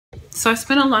So I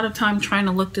spent a lot of time trying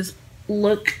to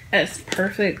look as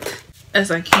perfect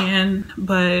as I can,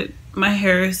 but my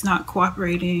hair is not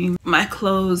cooperating. My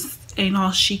clothes ain't all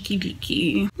chicy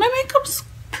deaky. My makeup's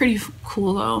pretty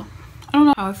cool though. I don't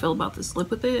know how I feel about this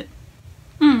lip with it.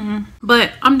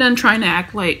 But I'm done trying to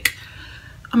act like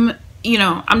I'm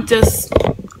just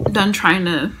done trying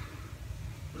to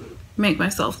make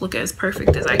myself look as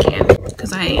perfect as I can,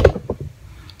 because I ain't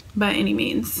by any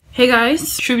means. Hey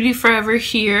guys, Truity Forever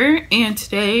here, and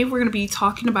today we're gonna be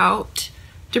talking about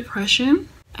depression,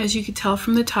 as you can tell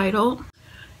from the title.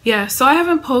 Yeah, so I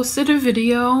haven't posted a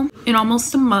video in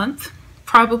almost a month,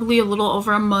 probably a little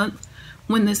over a month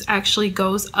when this actually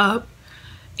goes up,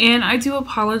 and I do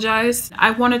apologize.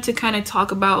 I wanted to kind of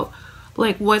talk about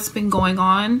like what's been going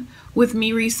on with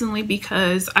me recently,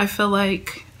 because I feel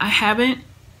like I haven't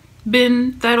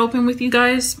been that open with you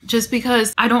guys just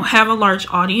because I don't have a large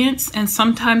audience, and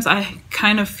sometimes I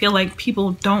kind of feel like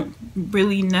people don't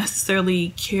really necessarily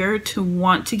care to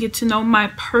want to get to know my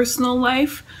personal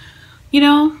life, you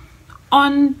know,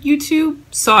 on YouTube.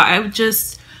 So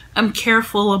I'm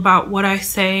careful about what I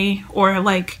say or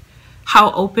like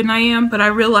how open I am, but I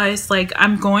realize like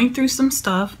I'm going through some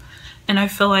stuff, and I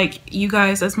feel like you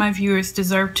guys as my viewers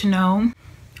deserve to know.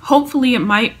 Hopefully it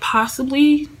might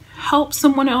possibly help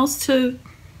someone else to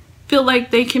feel like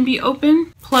they can be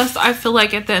open. Plus, I feel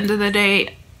like at the end of the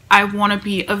day, I want to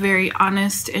be a very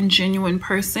honest and genuine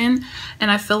person,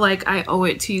 and I feel like I owe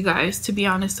it to you guys to be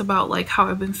honest about like how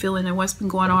I've been feeling and what's been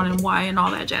going on and why and all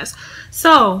that jazz.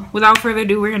 So without further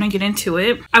ado, we're gonna get into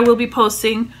it. I will be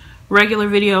posting regular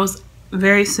videos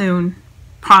very soon,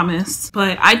 promise,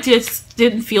 but I just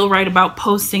didn't feel right about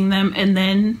posting them and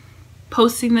then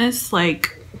posting this.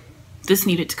 Like, this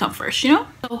needed to come first, you know?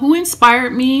 So who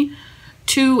inspired me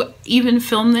to even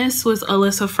film this was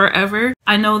Alyssa Forever.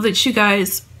 I know that you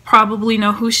guys probably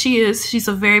know who she is. She's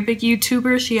a very big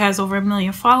YouTuber. She has over 1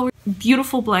 million followers.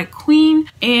 Beautiful black queen.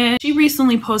 And she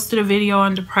recently posted a video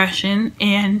on depression,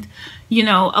 and you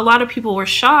know, a lot of people were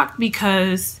shocked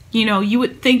because, you know, you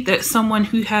would think that someone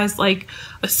who has like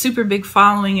a super big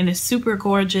following and is super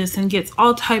gorgeous and gets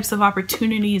all types of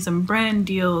opportunities and brand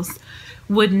deals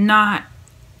would not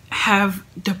have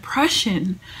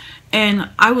depression. And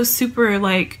I was super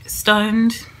like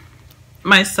stunned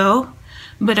myself,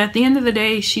 but at the end of the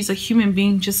day, she's a human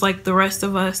being just like the rest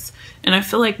of us, and I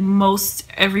feel like most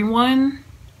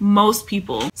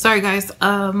people, sorry guys,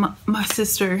 my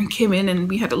sister came in and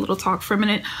we had a little talk for a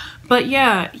minute, but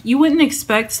yeah, you wouldn't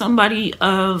expect somebody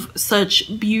of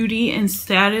such beauty and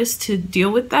status to deal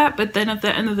with that. But then at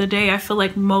the end of the day, I feel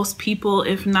like most people,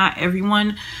 if not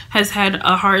everyone, has had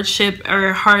a hardship or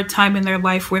a hard time in their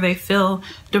life where they feel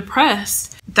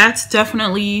depressed. That's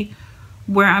definitely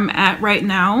where I'm at right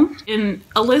now. In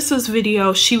Alyssa's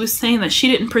video, she was saying that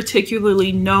she didn't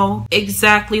particularly know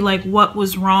exactly like what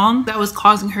was wrong that was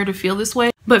causing her to feel this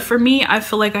way. But for me, I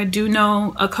feel like I do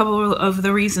know a couple of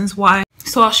the reasons why.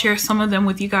 So I'll share some of them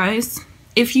with you guys.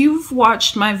 If you've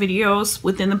watched my videos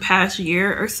within the past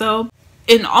year or so,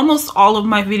 in almost all of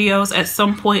my videos at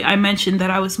some point I mentioned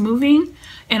that I was moving,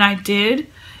 and I did.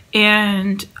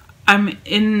 And I'm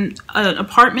in an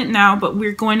apartment now, but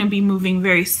we're going to be moving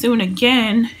very soon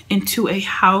again into a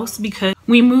house, because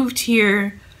we moved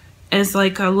here as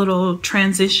like a little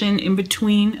transition in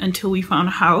between until we found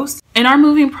a house. And our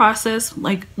moving process,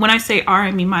 like when I say our,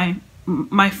 I mean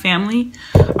my family,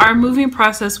 our moving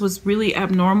process was really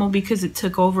abnormal because it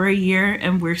took over a year,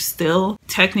 and we're still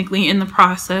technically in the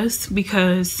process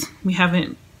because we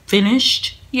haven't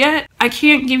finished yet. I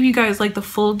can't give you guys like the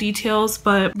full details,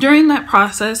 but during that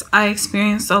process I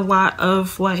experienced a lot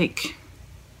of like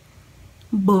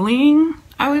bullying,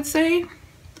 I would say.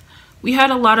 We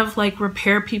had a lot of like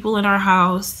repair people in our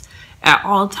house at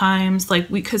all times,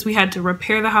 like because we had to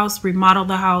repair the house, remodel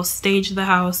the house, stage the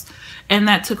house, and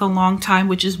that took a long time,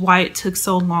 which is why it took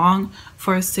so long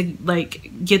for us to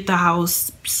like get the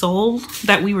house sold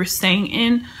that we were staying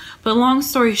in. But long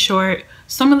story short,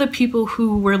 some of the people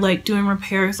who were like doing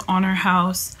repairs on our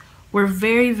house were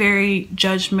very, very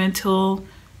judgmental.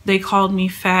 They called me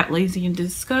fat, lazy, and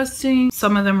disgusting.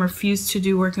 Some of them refused to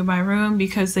do work in my room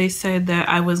because they said that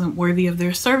I wasn't worthy of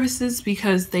their services,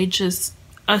 because they just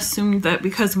assumed that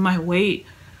because of my weight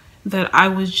that I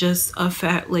was just a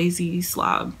fat, lazy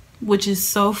slob, which is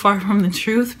so far from the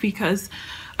truth. Because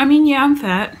I mean, yeah, I'm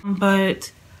fat,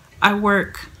 but I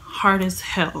work hard as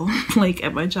hell like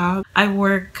at my job.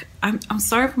 I'm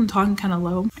sorry if I'm talking kind of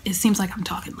low. It seems like I'm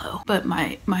talking low, but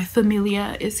my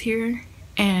familia is here,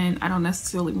 and I don't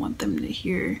necessarily want them to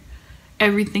hear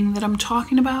everything that I'm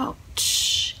talking about,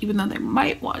 even though they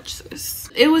might watch this.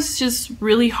 It was just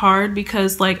really hard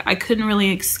because like I couldn't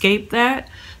really escape that.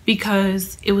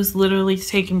 because it was literally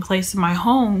taking place in my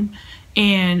home.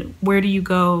 And where do you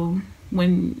go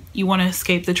when you want to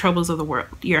escape the troubles of the world?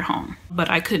 Your home. But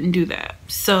I couldn't do that.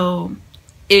 So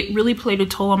it really played a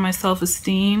toll on my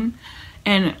self-esteem,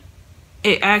 and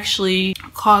it actually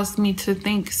caused me to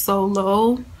think so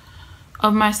low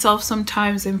of myself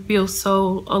sometimes and feel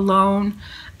so alone.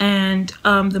 And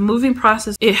the moving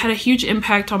process, it had a huge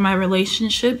impact on my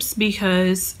relationships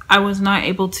because I was not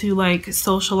able to like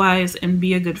socialize and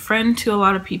be a good friend to a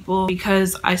lot of people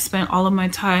because I spent all of my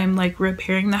time like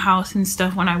repairing the house and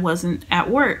stuff when I wasn't at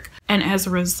work. And as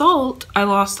a result, I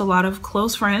lost a lot of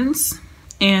close friends,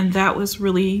 and that was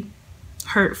really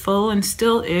hurtful and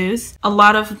still is. A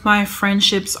lot of my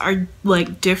friendships are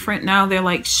like different now. They're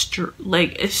like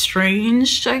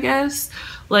estranged, I guess.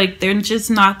 Like they're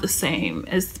just not the same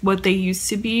as what they used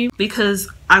to be because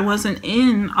I wasn't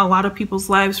in a lot of people's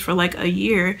lives for like a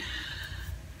year.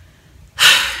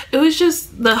 It was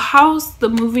just the house, the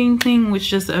moving thing was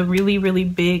just a really, really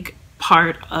big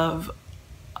part of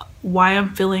why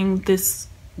I'm feeling this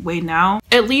way now.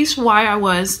 At least why I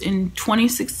was in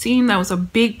 2016. That was a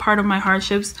big part of my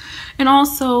hardships, and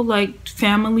also like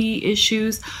family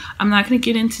issues. I'm not going to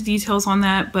get into details on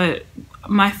that, but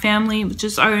my family,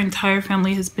 just our entire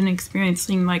family, has been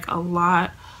experiencing like a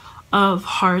lot of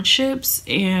hardships,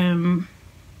 and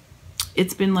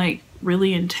it's been like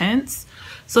really intense.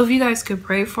 So if you guys could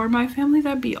pray for my family,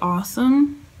 that'd be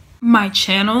awesome. My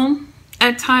channel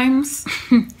at times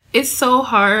it's so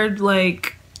hard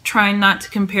like trying not to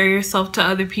compare yourself to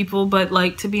other people, but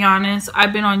like, to be honest,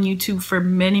 I've been on YouTube for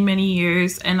many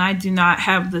years and I do not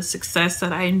have the success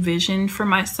that I envisioned for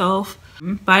myself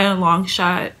by a long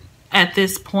shot. At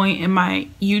this point in my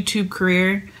YouTube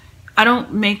career, I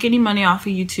don't make any money off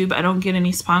of YouTube. I don't get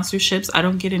any sponsorships. I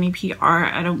don't get any PR.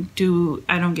 I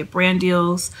don't get brand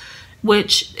deals,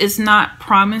 which is not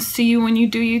promised to you when you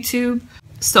do YouTube.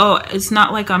 So it's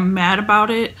not like I'm mad about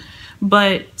it,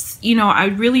 but you know, I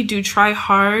really do try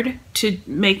hard to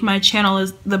make my channel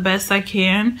as the best I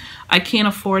can. I can't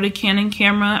afford a Canon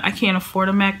camera. I can't afford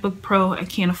a MacBook Pro. I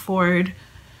can't afford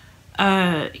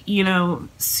you know,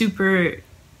 super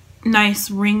nice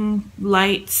ring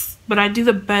lights, but I do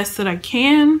the best that I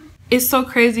can. It's so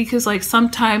crazy because like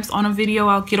sometimes on a video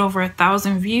I'll get over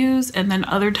 1,000 views, and then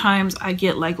other times I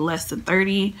get like less than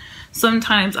 30.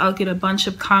 Sometimes I'll get a bunch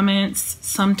of comments,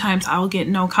 sometimes I'll get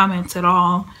no comments at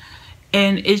all,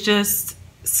 and it just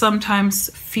sometimes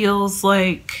feels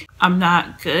like I'm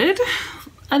not good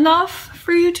enough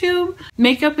for YouTube.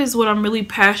 Makeup is what I'm really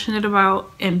passionate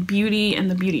about, and beauty and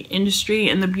the beauty industry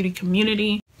and the beauty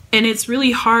community. And it's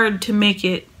really hard to make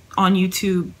it on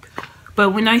YouTube. But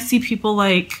when I see people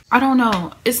like, I don't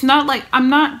know, it's not like I'm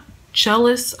not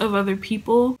jealous of other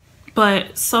people,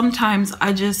 but sometimes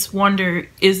I just wonder,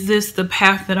 is this the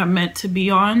path that I'm meant to be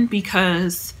on?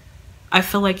 Because I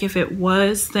feel like if it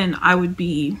was, then I would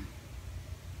be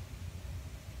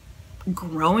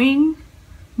growing,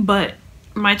 but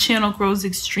my channel grows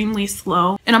extremely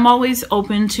slow, and I'm always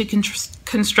open to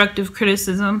constructive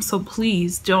criticism, so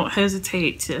please don't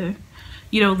hesitate to,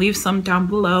 you know, leave some down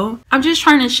below. I'm just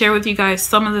trying to share with you guys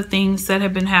some of the things that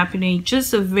have been happening,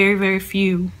 just a very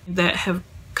few that have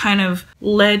kind of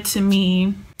led to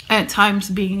me at times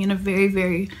being in a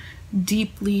very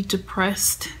deeply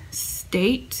depressed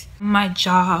state. My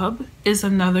job is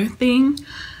another thing.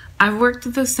 I've worked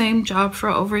at the same job for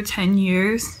over 10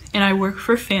 years and I work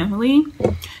for family.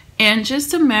 And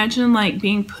just imagine like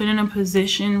being put in a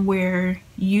position where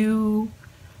you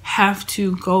have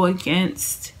to go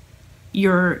against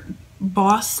your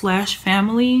boss /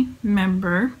 family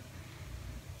member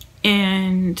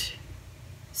and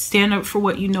stand up for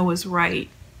what you know is right,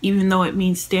 even though it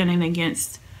means standing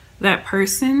against that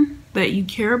person that you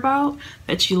care about,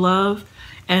 that you love,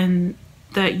 and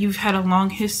that you've had a long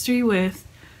history with,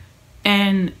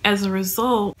 and as a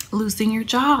result losing your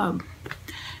job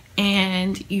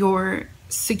and your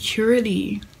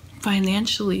security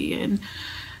financially. And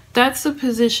that's a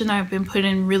position I've been put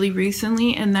in really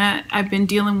recently, and that I've been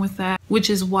dealing with that, which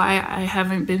is why I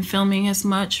haven't been filming as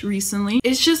much recently.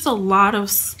 It's just a lot of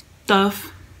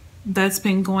stuff that's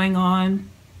been going on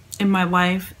in my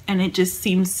life, and it just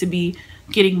seems to be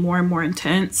getting more and more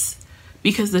intense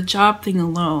because the job thing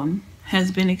alone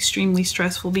has been extremely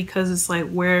stressful, because it's like,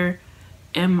 what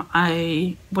am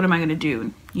I gonna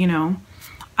do? You know,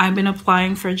 I've been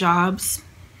applying for jobs,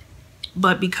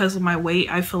 but because of my weight,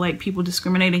 I feel like people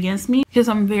discriminate against me because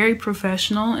I'm very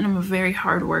professional and I'm a very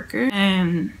hard worker,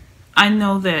 and I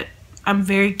know that I'm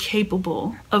very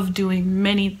capable of doing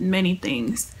many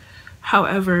things.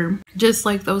 However, just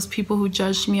like those people who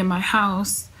judged me in my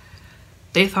house,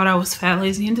 they thought I was fat,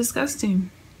 lazy, and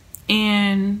disgusting.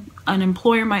 and an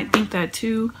employer might think that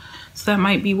too. So that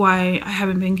might be why I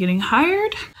haven't been getting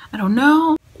hired. I don't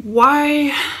know.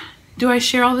 Why do I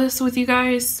share all this with you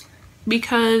guys?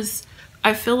 Because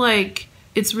I feel like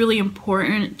it's really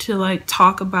important to like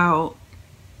talk about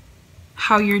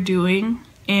how you're doing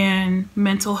and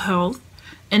mental health.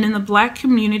 And in the Black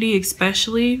community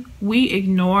especially, we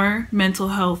ignore mental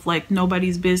health like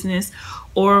nobody's business,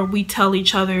 or we tell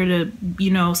each other to,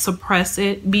 you know, suppress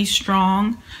it, be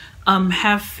strong,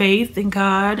 have faith in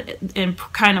God, and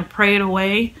kind of pray it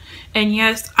away. And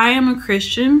yes, I am a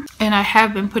Christian and I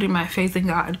have been putting my faith in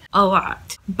God a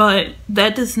lot, but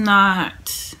that does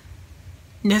not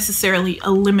necessarily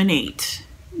eliminate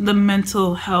the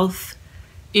mental health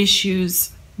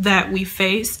issues that we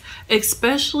face,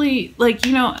 especially like,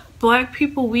 you know, Black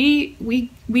people, we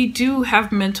do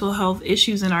have mental health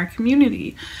issues in our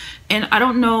community. And I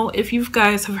don't know if you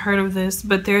guys have heard of this,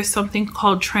 but there's something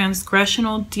called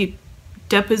transgressional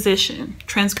deposition.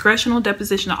 Transgressional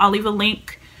deposition. I'll leave a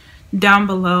link down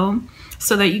below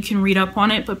so that you can read up on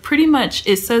it. But pretty much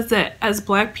it says that as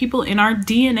Black people, in our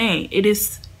DNA, it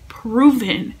is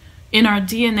proven in our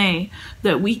DNA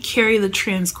that we carry the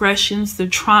transgressions, the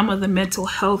trauma, the mental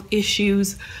health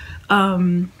issues,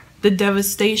 the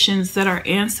devastations that our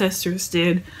ancestors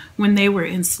did when they were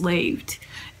enslaved.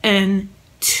 And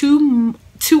too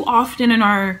often in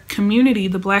our community,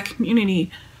 the Black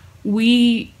community,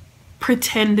 we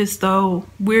pretend as though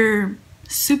we're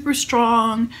super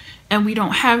strong and we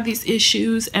don't have these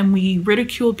issues, and we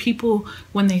ridicule people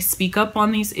when they speak up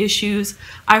on these issues.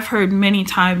 I've heard many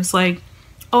times like,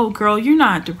 oh girl, you're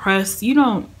not depressed, you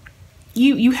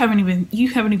haven't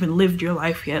even lived your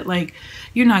life yet, like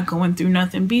you're not going through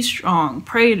nothing, be strong,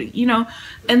 pray to, you know.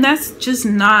 And that's just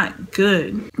not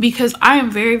good, because I am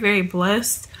very, very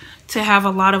blessed to have a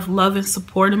lot of love and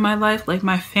support in my life. Like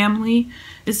my family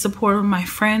is supportive, my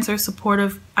friends are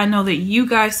supportive, I know that you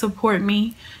guys support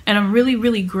me, and I'm really,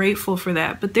 really grateful for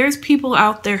that. But there's people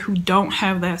out there who don't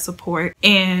have that support,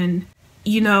 and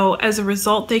you know, as a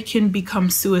result, they can become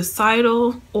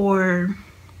suicidal or,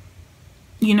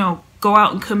 you know, go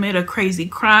out and commit a crazy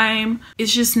crime.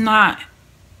 It's just not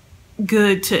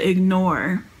good to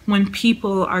ignore when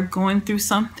people are going through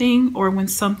something or when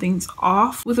something's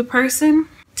off with a person.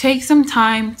 Take some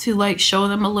time to like show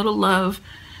them a little love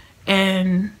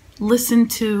and listen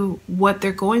to what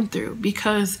they're going through,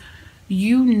 because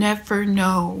you never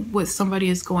know what somebody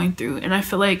is going through. And I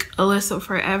feel like Alyssa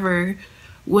Forever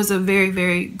was a very,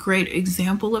 very great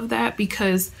example of that,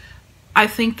 because I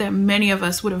think that many of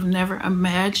us would have never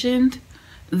imagined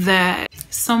that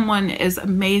someone as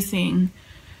amazing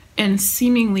and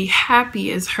seemingly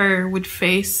happy as her would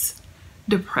face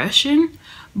depression.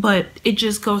 But it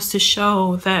just goes to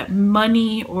show that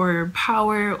money or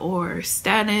power or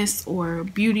status or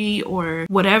beauty or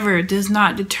whatever does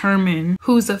not determine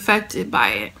who's affected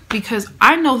by it. Because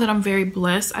I know that I'm very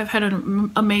blessed. I've had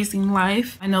an amazing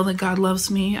life. I know that God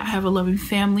loves me. I have a loving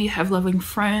family, I have loving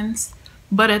friends.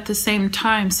 But at the same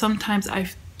time, sometimes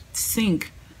I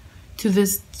sink to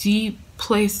this deep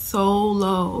place so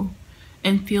low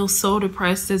and feel so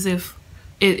depressed, as if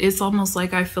it's almost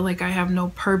like I feel like I have no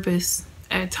purpose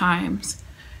at times.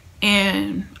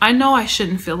 And I know I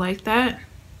shouldn't feel like that.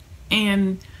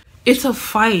 And it's a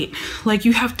fight. Like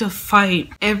you have to fight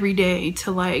every day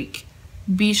to like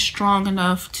be strong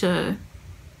enough to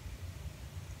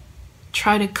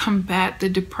try to combat the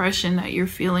depression that you're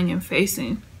feeling and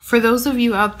facing. For those of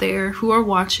you out there who are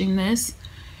watching this,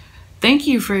 thank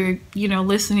you for, you know,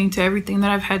 listening to everything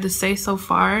that I've had to say so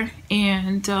far.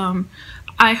 And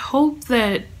I hope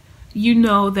that you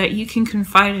know that you can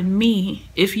confide in me.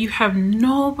 If you have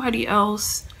nobody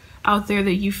else out there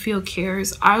that you feel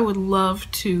cares, I would love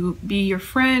to be your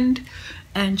friend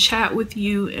and chat with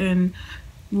you and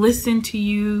listen to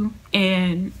you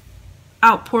and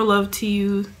outpour love to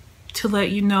you, to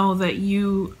let you know that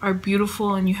you are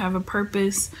beautiful and you have a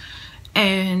purpose.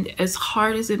 And as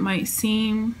hard as it might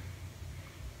seem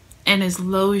and as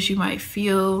low as you might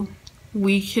feel,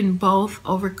 we can both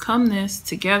overcome this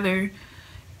together.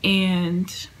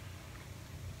 And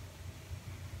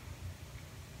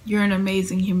you're an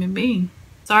amazing human being.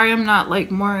 Sorry I'm not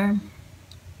like more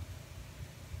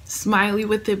smiley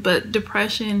with it, but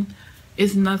depression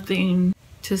is nothing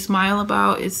to smile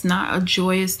about. It's not a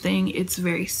joyous thing. It's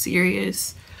very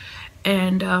serious.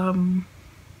 And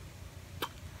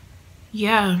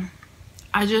yeah,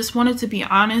 I just wanted to be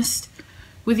honest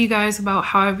with you guys about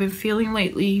how I've been feeling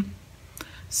lately.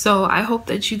 So I hope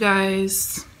that you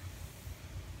guys,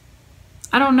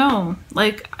 I don't know,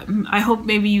 like I hope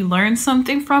maybe you learned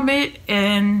something from it,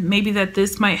 and maybe that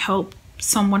this might help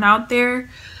someone out there.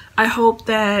 I hope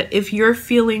that if you're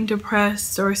feeling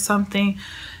depressed or something,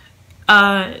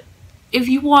 if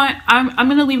you want, I'm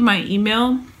gonna leave my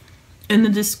email in the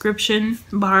description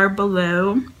bar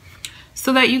below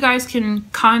so that you guys can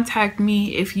contact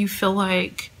me if you feel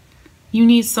like you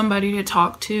need somebody to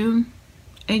talk to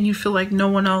and you feel like no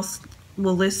one else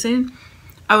will listen.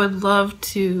 I would love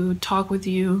to talk with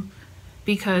you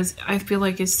because I feel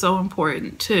like it's so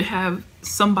important to have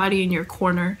somebody in your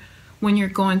corner when you're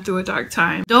going through a dark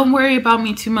time. Don't worry about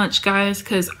me too much, guys,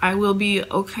 because I will be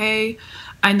okay.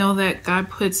 I know that God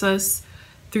puts us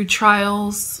through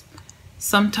trials.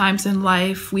 Sometimes in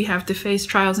life we have to face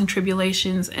trials and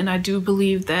tribulations, and I do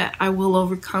believe that I will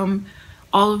overcome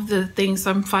all of the things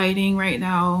I'm fighting right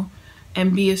now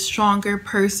and be a stronger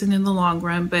person in the long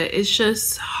run. But it's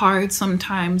just hard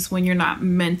sometimes when you're not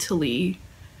mentally,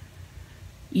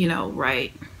 you know,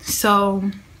 right. So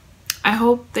I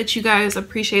hope that you guys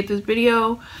appreciate this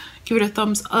video. Give it a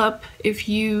thumbs up if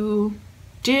you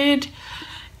did,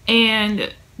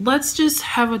 and let's just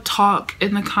have a talk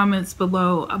in the comments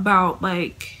below about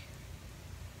like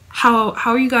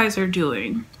how you guys are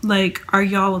doing. Like, are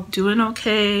y'all doing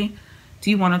okay? Do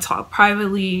you want to talk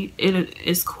privately? It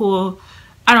is cool.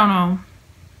 I don't know.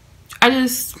 I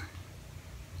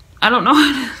don't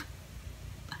know.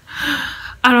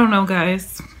 I don't know,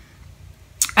 guys.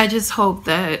 I just hope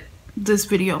that this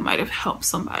video might have helped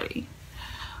somebody.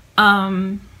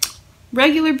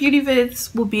 Regular beauty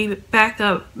vids will be back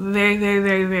up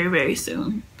very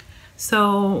soon.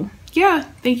 So yeah,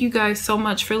 thank you guys so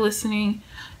much for listening,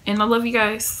 and I love you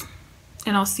guys,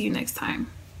 and I'll see you next time.